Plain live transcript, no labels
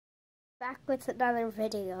Back with another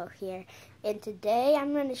video here, and today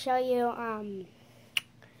I'm going to show you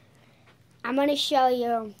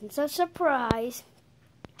it's a surprise,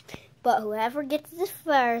 but whoever gets this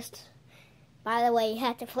first, by the way, you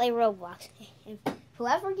have to play Roblox. If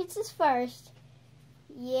whoever gets this first,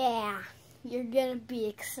 yeah, you're going to be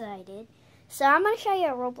excited. So I'm going to show you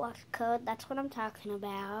a Roblox code. That's what I'm talking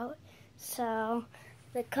about. So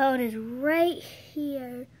the code is right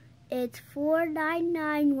here. It's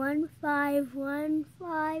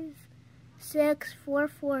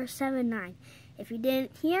 4991515644479. If you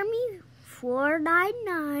didn't hear me,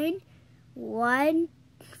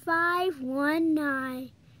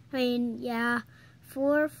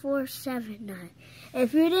 4479.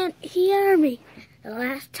 If you didn't hear me the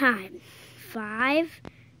last time,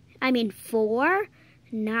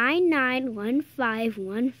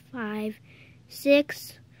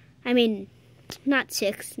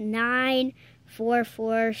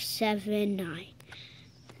 94479.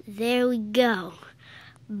 There we go.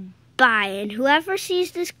 Bye. And whoever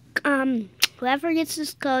sees this, whoever gets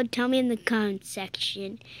this code, tell me in the comment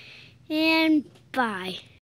section. And bye.